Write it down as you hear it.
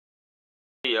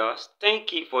viewers,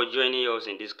 thank you for joining us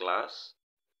in this class.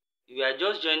 If you are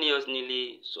just joining us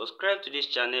newly, subscribe to this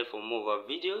channel for more of our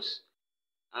videos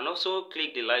and also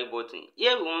click the like button.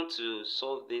 Here we want to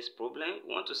solve this problem.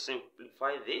 We want to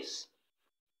simplify this,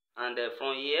 and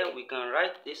from here we can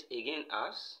write this again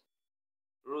as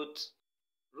root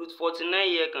 49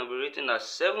 here can be written as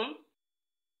 7,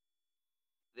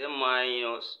 then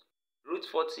minus root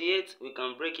 48. We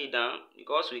can break it down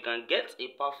because we can get a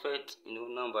perfect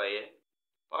number here,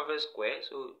 perfect square,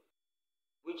 so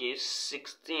which is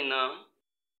 16 now,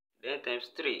 then times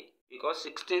 3, because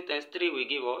 16 times 3 will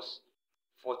give us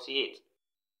 48.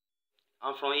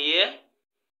 And from here,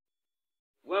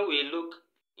 when we look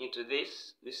into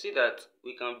this, we see that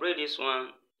we can break this one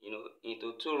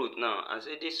into two roots now, and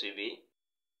say this will be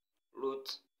root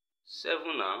 7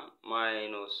 now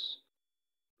minus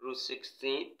root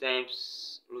 16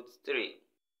 times root 3,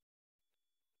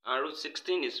 and root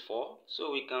 16 is 4,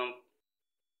 so we can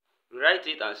write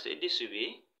it and say this will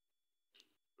be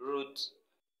root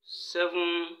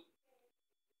 7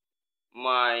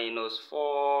 minus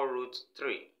 4 root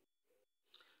 3.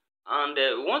 And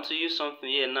we want to use something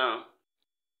here now,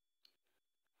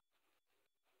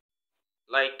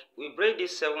 like we break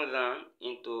this 7 down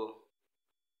into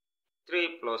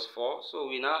 3 plus 4, so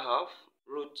we now have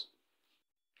root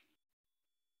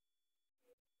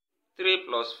 3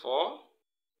 plus 4,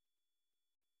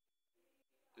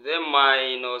 then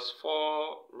minus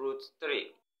 4 root 3.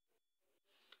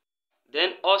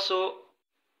 Then also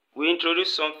we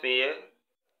introduce something here,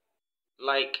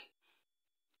 like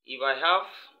if I have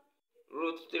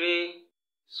root 3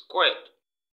 squared,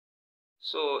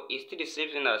 so it's still the same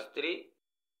thing as 3.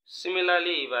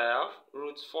 Similarly, if I have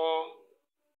root 4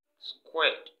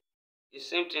 squared, the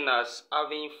same thing as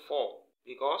having 4,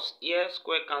 because here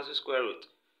square cancels square root.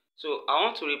 So I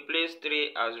want to replace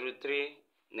 3 as root 3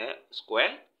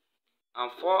 square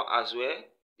and 4 as well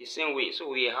the same way. So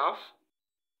we have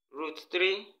root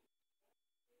 3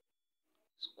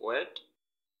 squared,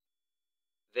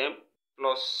 then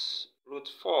plus root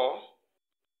 4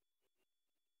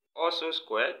 also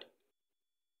squared,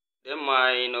 then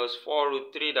minus 4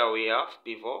 root 3 that we have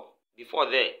before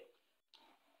there.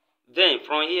 Then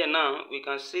from here now we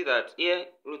can see that here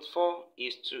root 4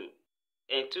 is 2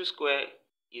 and 2 square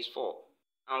is 4,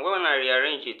 and when I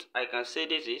rearrange it, I can say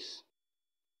this is,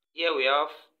 here we have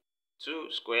 2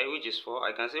 square which is 4.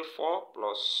 I can say 4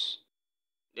 plus,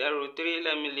 then root 3,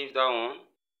 let me leave that one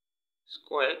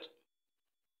squared,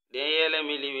 then here let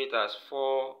me leave it as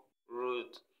 4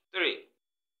 root 3.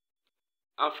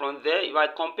 And from there, if I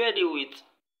compare it with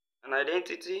an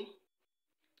identity,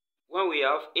 when we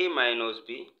have a minus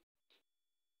b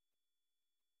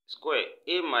squared,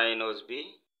 a minus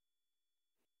b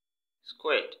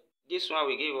squared, this one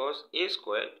will give us a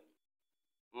squared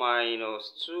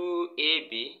minus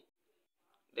 2ab,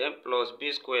 then plus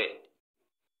b squared.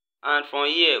 And from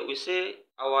here we say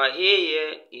our a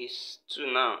here is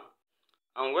 2 now,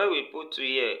 and when we put 2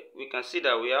 here, we can see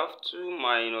that we have 2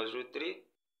 minus root 3.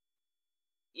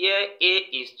 Here a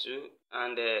is 2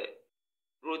 and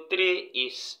root 3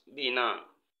 is b now,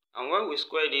 and when we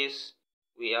square this,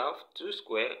 we have 2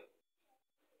 square,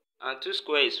 and 2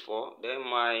 square is 4, then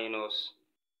minus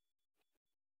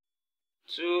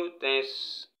 2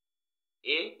 times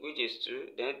a which is 2,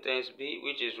 then times b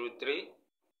which is root 3,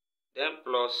 then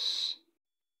plus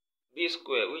b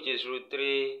square which is root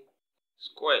 3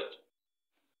 squared.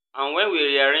 And when we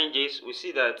rearrange this, we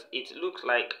see that it looks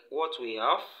like what we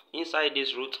have inside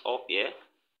this root up here,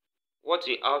 what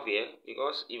we have here,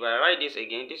 because if I write this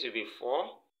again, this will be 4,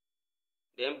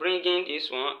 then bringing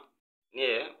this one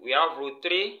here, we have root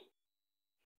 3,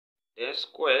 then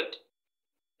squared,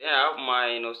 then I have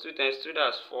minus 2 times 2,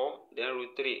 that's 4, then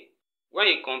root 3. When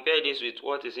you compare this with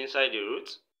what is inside the root,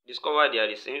 discover they are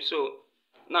the same. So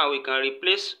now we can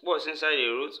replace what's inside the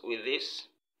root with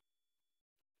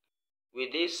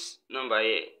this number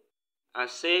here, and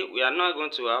say we are now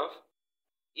going to have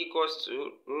equals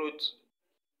to root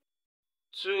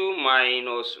 2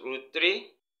 minus root 3,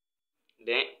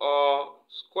 then all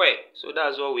square. So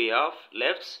that's what we have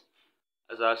left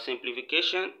as our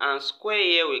simplification, and square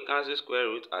here we cancel square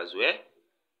root as well,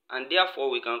 and therefore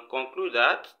we can conclude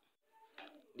that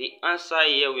the answer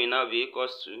here will now be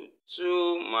equals to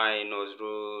 2 minus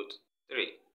root 3,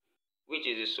 which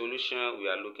is the solution we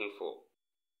are looking for.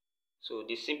 So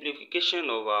the simplification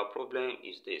of our problem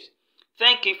is this.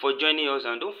 Thank you for joining us,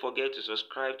 and don't forget to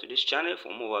subscribe to this channel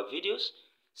for more videos.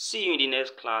 See you in the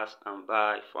next class, and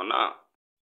bye for now.